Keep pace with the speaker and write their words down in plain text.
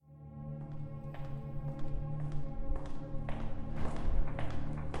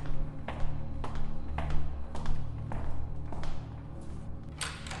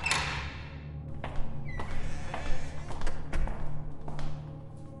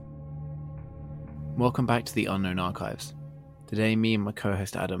Welcome back to the Unknown Archives. Today, me and my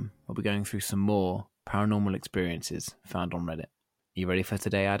co-host Adam will be going through some more paranormal experiences found on Reddit. You ready for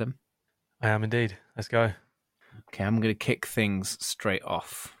today, Adam? I am indeed. Let's go. Okay, I'm going to kick things straight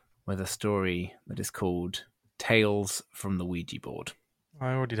off with a story that is called Tales from the Ouija Board.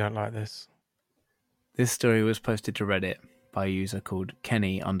 I already don't like this. This story was posted to Reddit by a user called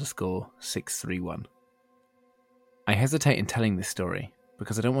Kenny_631. I hesitate in telling this story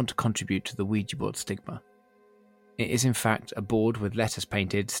because I don't want to contribute to the Ouija board stigma. It is in fact a board with letters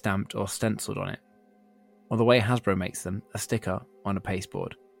painted, stamped or stenciled on it, or the way Hasbro makes them, a sticker on a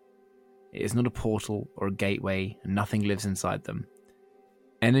pasteboard. It is not a portal or a gateway, and nothing lives inside them.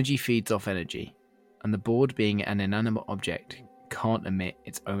 Energy feeds off energy, and the board, being an inanimate object, can't emit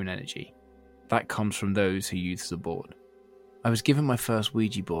its own energy. That comes from those who use the board. I was given my first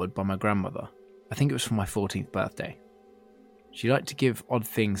Ouija board by my grandmother. I think it was for my 14th birthday. She liked to give odd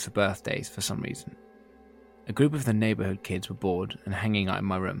things for birthdays for some reason. A group of the neighbourhood kids were bored and hanging out in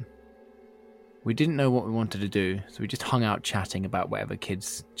my room. We didn't know what we wanted to do, so we just hung out chatting about whatever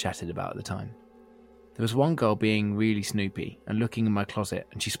kids chatted about at the time. There was one girl being really snoopy and looking in my closet,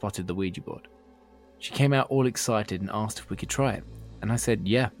 and she spotted the Ouija board. She came out all excited and asked if we could try it, and I said,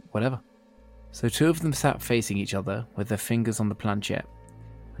 yeah, whatever. So two of them sat facing each other with their fingers on the planchette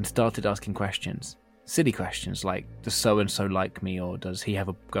and started asking questions. Silly questions like, does so-and-so like me, or does he have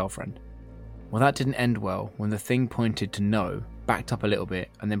a girlfriend? Well, that didn't end well when the thing pointed to no, backed up a little bit,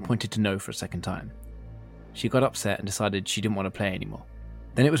 and then pointed to no for a second time. She got upset and decided she didn't want to play anymore.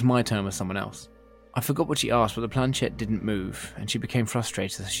 Then it was my turn with someone else. I forgot what she asked, but the planchette didn't move, and she became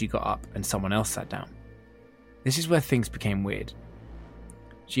frustrated as she got up and someone else sat down. This is where things became weird.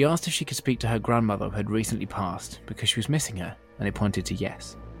 She asked if she could speak to her grandmother who had recently passed because she was missing her, and it pointed to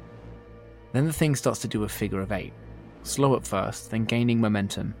yes. Then the thing starts to do a figure of 8. Slow at first, then gaining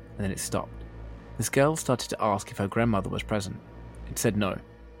momentum, and then it stopped. This girl started to ask if her grandmother was present. It said no.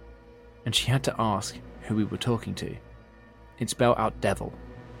 And she had to ask who we were talking to. It spelled out devil.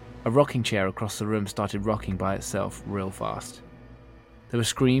 A rocking chair across the room started rocking by itself real fast. There were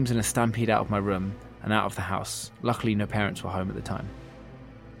screams and a stampede out of my room and out of the house. Luckily no parents were home at the time.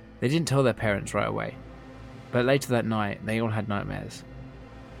 They didn't tell their parents right away, but later that night they all had nightmares.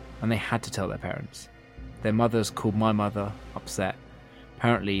 And they had to tell their parents. Their mothers called my mother, upset.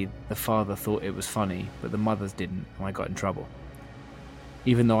 Apparently, the father thought it was funny, but the mothers didn't, and I got in trouble.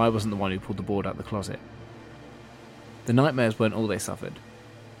 Even though I wasn't the one who pulled the board out the closet. The nightmares weren't all they suffered.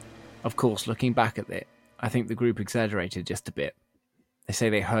 Of course, looking back at it, I think the group exaggerated just a bit. They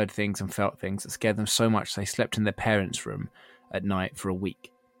say they heard things and felt things that scared them so much they slept in their parents' room at night for a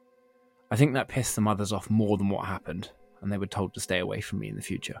week. I think that pissed the mothers off more than what happened, and they were told to stay away from me in the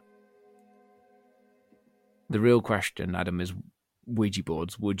future. The real question, Adam, is Ouija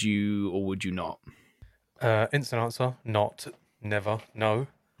boards. Would you or would you not? Instant answer, not, never, no.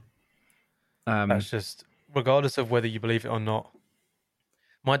 That's just, regardless of whether you believe it or not.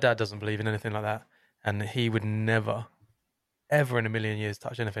 My dad doesn't believe in anything like that, and he would never, ever in a million years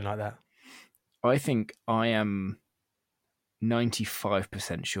touch anything like that. I think I am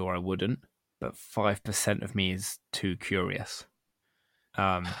 95% sure I wouldn't, but 5% of me is too curious.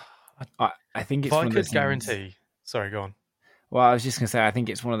 I think it's if one I of could those guarantee... things... Sorry, go on. Well, I was just going to say, I think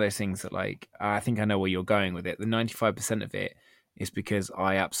it's one of those things that, like, I think I know where you're going with it. The 95% of it is because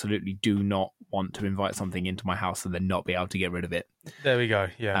I absolutely do not want to invite something into my house and then not be able to get rid of it. There we go,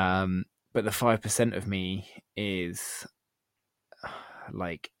 yeah. But the 5% of me is,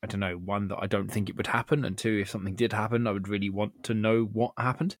 like, I don't know, one, that I don't think it would happen, and two, if something did happen, I would really want to know what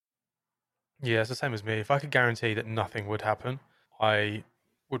happened. Yeah, it's the same as me. If I could guarantee that nothing would happen, I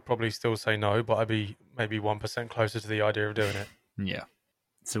would probably still say no, but I'd be maybe 1% closer to the idea of doing it. Yeah.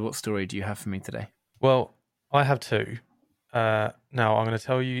 So what story do you have for me today? Well, I have two. Now, I'm going to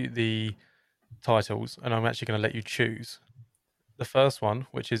tell you the titles, and I'm actually going to let you choose. The first one,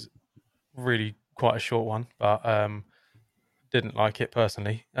 which is really quite a short one, but didn't like it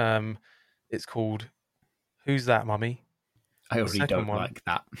personally. It's called Who's That, Mummy? I already don't like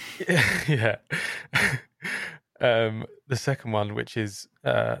that. Yeah. The second one, which is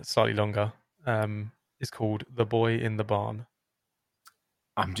slightly longer, is called The Boy in the Barn.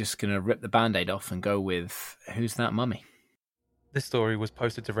 I'm just going to rip the Band-Aid off and go with Who's That, Mummy? This story was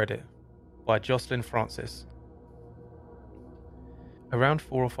posted to Reddit by Jocelyn Francis. Around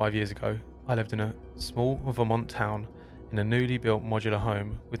 4 or 5 years ago, I lived in a small Vermont town in a newly built modular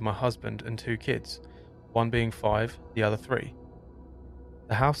home with my husband and 2 kids, one being 5, the other 3.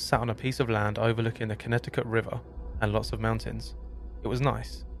 The house sat on a piece of land overlooking the Connecticut River and lots of mountains. It was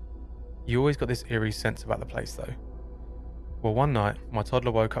nice. You always got this eerie sense about the place though. Well, one night, my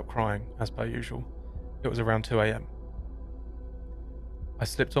toddler woke up crying, as per usual, It was around 2 a.m. I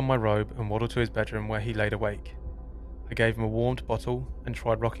slipped on my robe and waddled to his bedroom where he laid awake. I gave him a warmed bottle and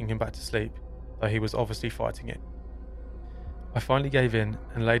tried rocking him back to sleep, though he was obviously fighting it. I finally gave in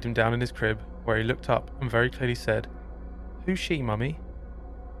and laid him down in his crib, where he looked up and very clearly said, "Who's she, mummy?"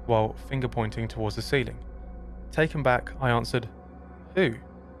 while finger pointing towards the ceiling. Taken back, I answered, "Who?"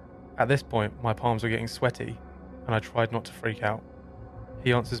 At this point, my palms were getting sweaty, and I tried not to freak out.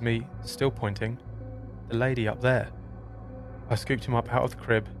 He answers me, still pointing, "The lady up there." I scooped him up out of the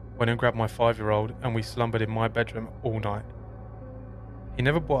crib, went and grabbed my 5-year-old, and we slumbered in my bedroom all night. He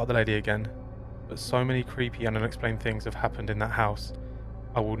never brought up the lady again, but so many creepy and unexplained things have happened in that house,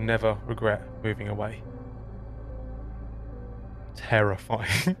 I will never regret moving away.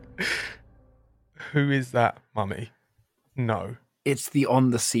 Terrifying. Who is that, mummy? No. It's the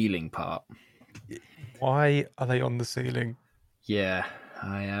on the ceiling part. Why are they on the ceiling? Yeah,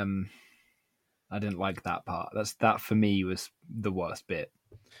 I didn't like that part. That for me was the worst bit.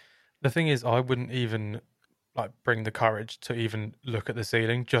 The thing is, I wouldn't even bring the courage to even look at the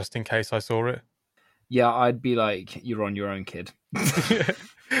ceiling just in case I saw it. Yeah, I'd be like, "You're on your own, kid." And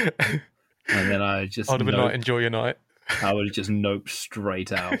then I'd have been like, "Enjoy your night." I would have just noped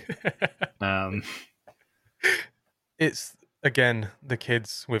straight out. It's again the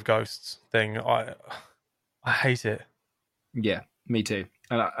kids with ghosts thing. I hate it. Yeah, me too.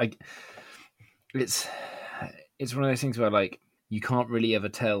 And it's one of those things where you can't really ever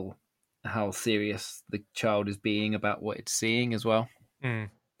tell how serious the child is being about what it's seeing as well. Mm.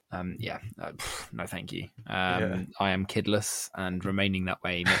 No, thank you. I am kidless, and remaining that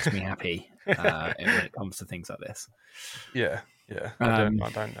way makes me happy when it comes to things like this. Yeah.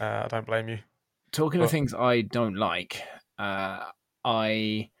 I don't blame you. Talking of things I don't like,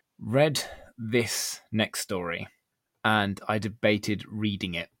 I read this next story, and I debated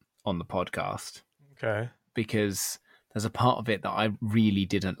reading it on the podcast. Okay. Because there's a part of it that I really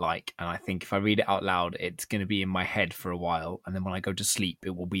didn't like, and I think if I read it out loud, it's going to be in my head for a while, and then when I go to sleep,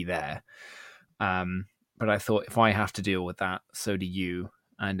 it will be there. But I thought, if I have to deal with that, so do you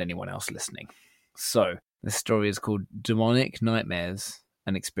and anyone else listening. So, this story is called Demonic Nightmares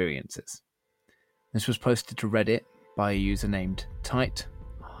and Experiences. This was posted to Reddit by a user named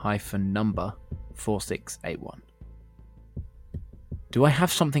tight-number 4681. Do I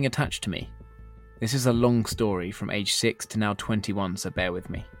have something attached to me? This is a long story from age 6 to now 21, so bear with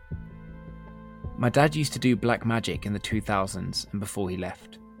me. My dad used to do black magic in the 2000s and before he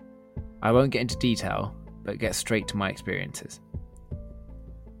left. I won't get into detail, but get straight to my experiences.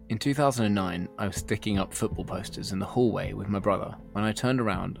 In 2009, I was sticking up football posters in the hallway with my brother when I turned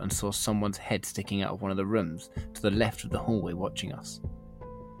around and saw someone's head sticking out of one of the rooms to the left of the hallway watching us.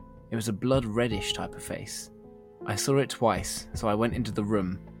 It was a blood reddish type of face. I saw it twice, so I went into the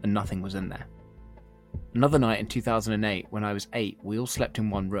room and nothing was in there. Another night in 2008, when I was 8, we all slept in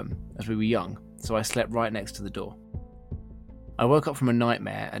one room, as we were young, so I slept right next to the door. I woke up from a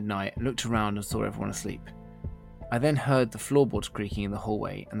nightmare at night, looked around and saw everyone asleep. I then heard the floorboards creaking in the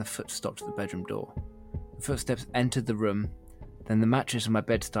hallway and the foot stopped at the bedroom door. The footsteps entered the room, then the mattress on my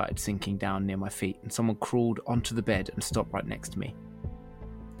bed started sinking down near my feet and someone crawled onto the bed and stopped right next to me.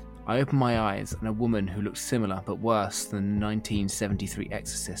 I opened my eyes and a woman who looked similar but worse than the 1973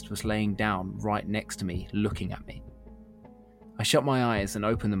 exorcist was laying down right next to me, looking at me. I shut my eyes and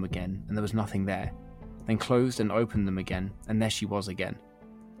opened them again and there was nothing there, then closed and opened them again and there she was again.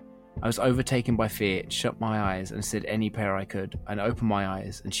 I was overtaken by fear, shut my eyes and said any prayer I could, and opened my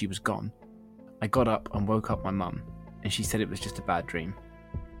eyes and she was gone. I got up and woke up my mum, and she said it was just a bad dream.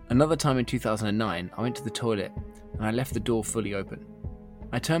 Another time in 2009, I went to the toilet and I left the door fully open.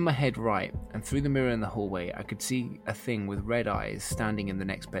 I turned my head right, and through the mirror in the hallway I could see a thing with red eyes standing in the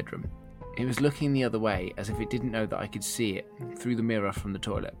next bedroom. It was looking the other way as if it didn't know that I could see it through the mirror from the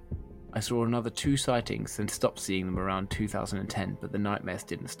toilet. I saw another 2 sightings, then stopped seeing them around 2010, but the nightmares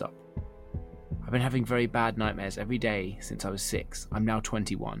didn't stop. I've been having very bad nightmares every day since I was 6. I'm now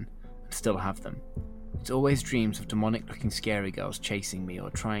 21 and still have them. It's always dreams of demonic-looking scary girls chasing me or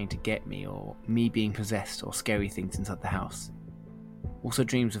trying to get me, or me being possessed, or scary things inside the house. Also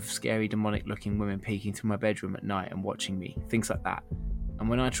dreams of scary demonic-looking women peeking through my bedroom at night and watching me, things like that. And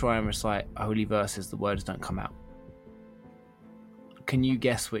when I try and recite holy verses, the words don't come out. Can you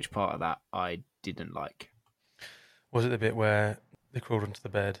guess which part of that I didn't like? Was it the bit where they crawled onto the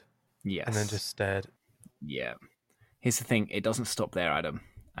bed? Yes. And then just stared? Yeah. Here's the thing, it doesn't stop there, Adam.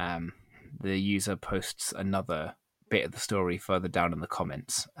 The user posts another bit of the story further down in the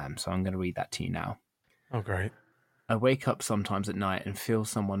comments, so I'm going to read that to you now. Oh, great. I wake up sometimes at night and feel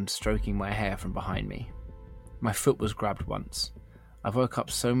someone stroking my hair from behind me. My foot was grabbed once. I've woke up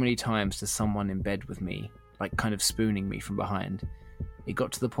so many times to someone in bed with me, like kind of spooning me from behind. It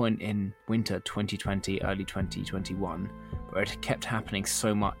got to the point in winter 2020, early 2021, where it kept happening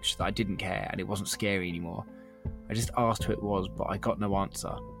so much that I didn't care and it wasn't scary anymore. I just asked who it was, but I got no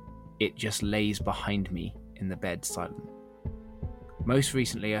answer. It just lays behind me in the bed silent. Most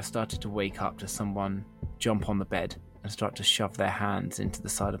recently, I started to wake up to someone jump on the bed and start to shove their hands into the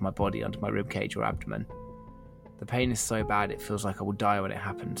side of my body under my ribcage or abdomen. The pain is so bad it feels like I will die when it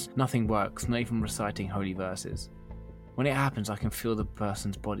happens. Nothing works, not even reciting holy verses. When it happens, I can feel the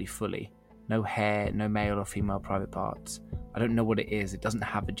person's body fully. No hair, no male or female private parts. I don't know what it is, it doesn't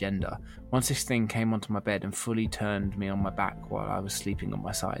have a gender. Once this thing came onto my bed and fully turned me on my back while I was sleeping on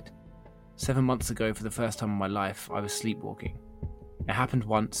my side. 7 months ago, for the first time in my life, I was sleepwalking. It happened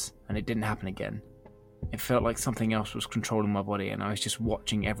once, and it didn't happen again. It felt like something else was controlling my body, and I was just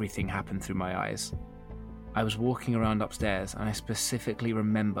watching everything happen through my eyes. I was walking around upstairs, and I specifically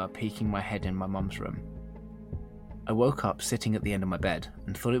remember peeking my head in my mum's room. I woke up sitting at the end of my bed,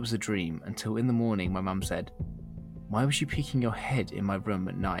 and thought it was a dream, until in the morning my mum said, "Why was you peeking your head in my room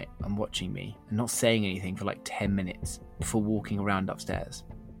at night and watching me, and not saying anything for like 10 minutes, before walking around upstairs?"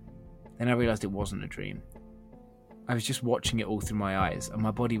 Then I realised it wasn't a dream. I was just watching it all through my eyes, and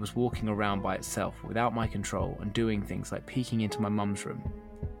my body was walking around by itself without my control and doing things like peeking into my mum's room.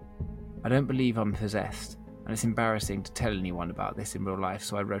 I don't believe I'm possessed, and it's embarrassing to tell anyone about this in real life,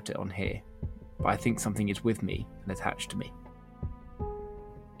 so I wrote it on here. But I think something is with me and attached to me.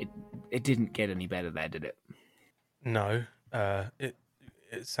 It didn't get any better there, did it? No. It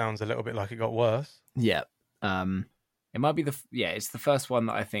sounds a little bit like it got worse. Yeah. It might be it's the first one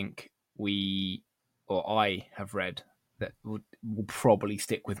that I think I have read that will probably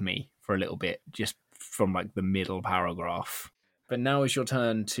stick with me for a little bit, just from like the middle paragraph. But now is your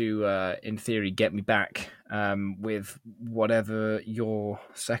turn to, in theory, get me back with whatever your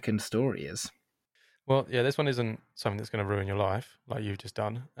second story is. Well, yeah, this one isn't something that's going to ruin your life like you've just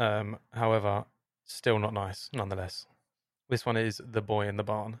done. However, still not nice, nonetheless. This one is The Boy in the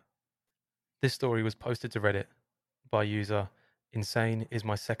Barn. This story was posted to Reddit by user Insane is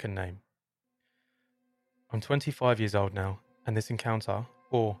my second name. I'm 25 years old now, and this encounter,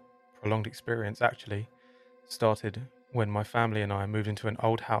 or prolonged experience actually, started when my family and I moved into an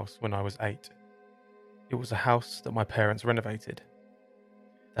old house when I was 8. It was a house that my parents renovated.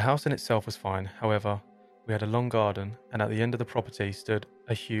 The house in itself was fine, however, we had a long garden, and at the end of the property stood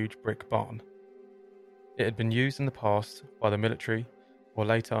a huge brick barn. It had been used in the past by the military, or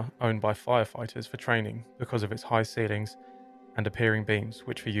later owned by firefighters for training because of its high ceilings and appearing beams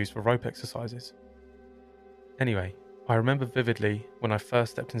which were used for rope exercises. Anyway, I remember vividly when I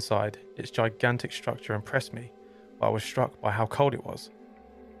first stepped inside, its gigantic structure impressed me, but I was struck by how cold it was.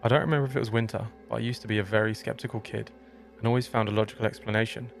 I don't remember if it was winter, but I used to be a very skeptical kid and always found a logical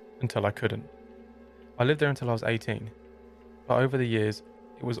explanation until I couldn't. I lived there until I was 18, but over the years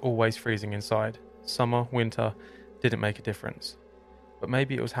it was always freezing inside. Summer, winter didn't make a difference, but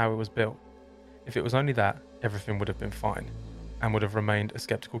maybe it was how it was built. If it was only that, everything would have been fine and would have remained a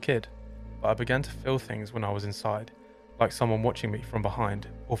skeptical kid. But I began to feel things when I was inside, like someone watching me from behind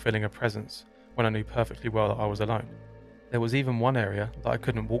or feeling a presence when I knew perfectly well that I was alone. There was even one area that I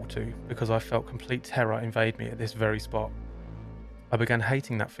couldn't walk to because I felt complete terror invade me at this very spot. I began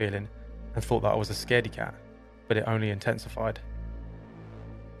hating that feeling and thought that I was a scaredy cat, but it only intensified.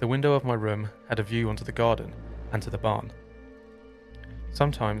 The window of my room had a view onto the garden and to the barn.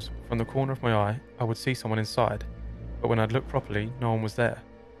 Sometimes, from the corner of my eye, I would see someone inside, but when I'd look properly, no one was there.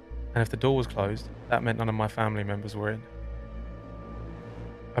 And if the door was closed, that meant none of my family members were in.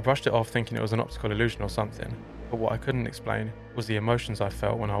 I brushed it off thinking it was an optical illusion or something, but what I couldn't explain was the emotions I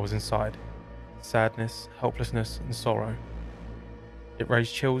felt when I was inside. Sadness, helplessness, and sorrow. It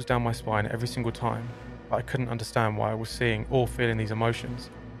raised chills down my spine every single time, but I couldn't understand why I was seeing or feeling these emotions.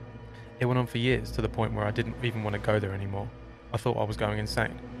 It went on for years to the point where I didn't even want to go there anymore. I thought I was going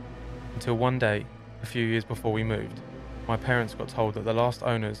insane. Until one day, a few years before we moved, my parents got told that the last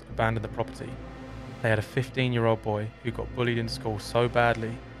owners abandoned the property. They had a 15-year-old boy who got bullied in school so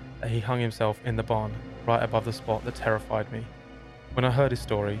badly that he hung himself in the barn right above the spot that terrified me. When I heard his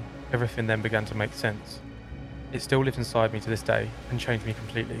story, everything then began to make sense. It still lives inside me to this day and changed me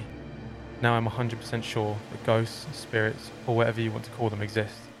completely. Now I'm 100% sure that ghosts, spirits, or whatever you want to call them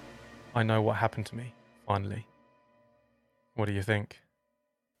exist. I know what happened to me, finally. What do you think?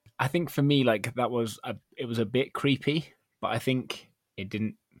 I think for me, like it was a bit creepy, but I think it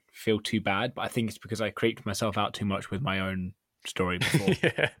didn't feel too bad. But I think it's because I creeped myself out too much with my own story before.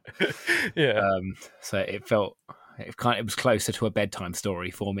 Yeah. So it was closer to a bedtime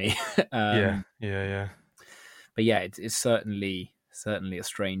story for me. Yeah. But yeah, it's certainly certainly a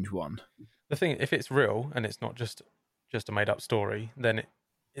strange one. The thing, if it's real and it's not just a made up story, then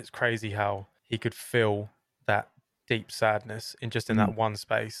it's crazy how he could feel that deep sadness in that one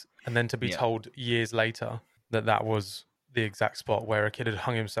space, and then to be Yeah. told years later that that was the exact spot where a kid had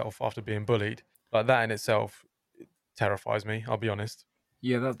hung himself after being bullied. Like, that in itself terrifies me, I'll be honest.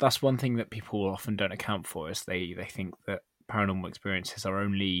 Yeah, that's one thing that people often don't account for, is they think that paranormal experiences are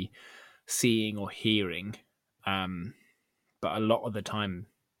only seeing or hearing, but a lot of the time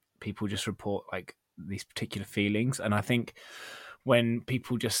people just report like these particular feelings. And I think when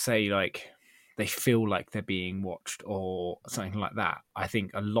people just say like they feel like they're being watched or something like that, I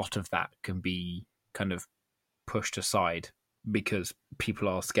think a lot of that can be kind of pushed aside because people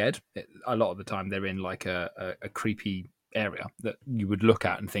are scared. A lot of the time they're in like a creepy area that you would look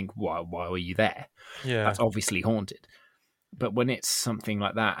at and think, why were you there? Yeah. That's obviously haunted. But when it's something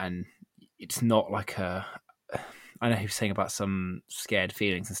like that, and it's not like I know he was saying about some scared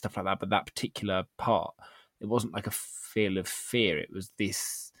feelings and stuff like that, but that particular part, it wasn't like a feel of fear. It was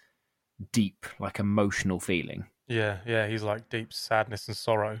this deep, like emotional feeling. Yeah, he's like deep sadness and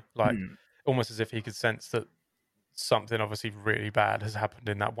sorrow, like almost as if he could sense that something obviously really bad has happened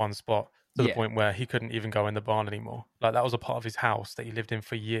in that one spot, to the point where he couldn't even go in the barn anymore. Like, that was a part of his house that he lived in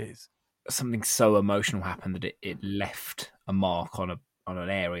for years. Something so emotional happened that it left a mark on an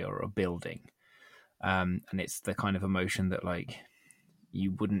area or a building. And it's the kind of emotion that like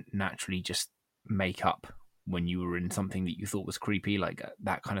you wouldn't naturally just make up when you were in something that you thought was creepy. Like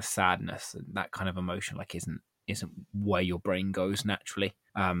that kind of sadness and that kind of emotion like isn't where your brain goes naturally.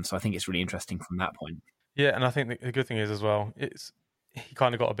 So I think it's really interesting from that point. Yeah, and I think the good thing is as well, he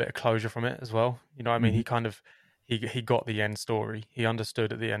kind of got a bit of closure from it as well. You know what I mean? He kind of he got the end story. He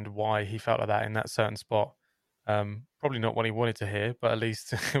understood at the end why he felt like that in that certain spot. Probably not what he wanted to hear, but at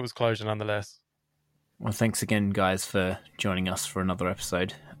least it was closure nonetheless. Well, thanks again, guys, for joining us for another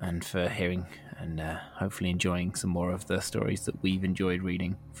episode and for hearing and hopefully enjoying some more of the stories that we've enjoyed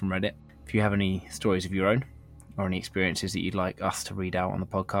reading from Reddit. If you have any stories of your own or any experiences that you'd like us to read out on the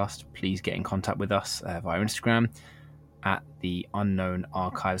podcast, please get in contact with us via Instagram at the Unknown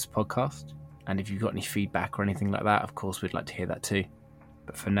Archives Podcast. And if you've got any feedback or anything like that, of course, we'd like to hear that too.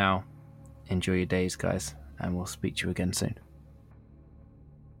 But for now, enjoy your days, guys, and we'll speak to you again soon.